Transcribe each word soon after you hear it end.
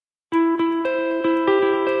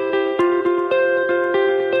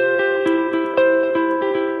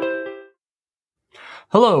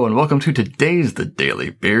Hello and welcome to today's The Daily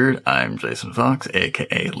Beard. I'm Jason Fox,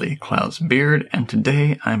 aka Lee Cloud's Beard, and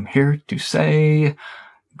today I'm here to say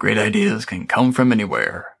great ideas can come from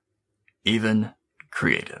anywhere, even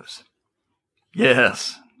creatives.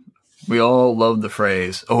 Yes, we all love the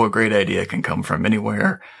phrase, a great idea can come from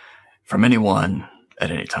anywhere, from anyone,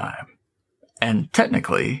 at any time. And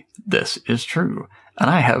technically, this is true, and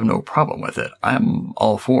I have no problem with it. I'm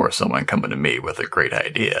all for someone coming to me with a great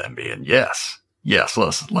idea and being, yes,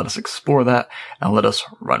 let us explore that and let us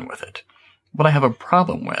run with it. What I have a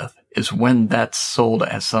problem with is when that's sold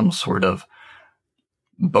as some sort of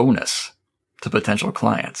bonus to potential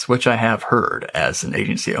clients, which I have heard as an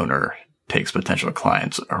agency owner takes potential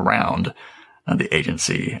clients around the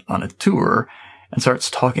agency on a tour and starts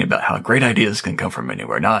talking about how great ideas can come from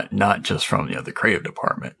anywhere, not just from the creative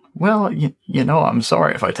department. Well, I'm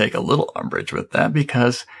sorry if I take a little umbrage with that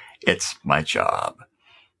because it's my job.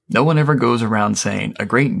 No one ever goes around saying a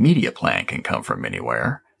great media plan can come from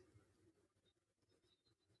anywhere.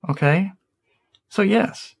 Okay? So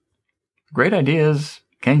yes, great ideas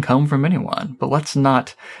can come from anyone, but let's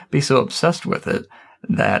not be so obsessed with it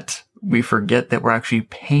that we forget that we're actually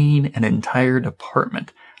paying an entire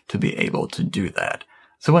department to be able to do that.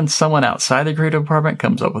 So when someone outside the creative department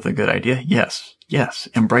comes up with a good idea, yes,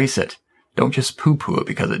 embrace it. Don't just poo-poo it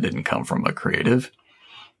because it didn't come from a creative.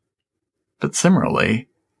 But similarly,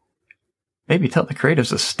 maybe tell the creatives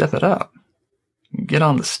to step it up. Get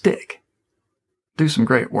on the stick. Do some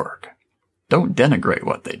great work. Don't denigrate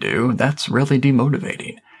what they do. That's really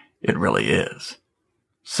demotivating. It really is.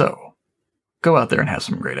 So, go out there and have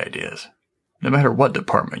some great ideas, no matter what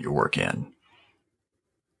department you work in.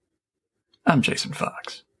 I'm Jason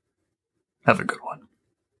Fox. Have a good one.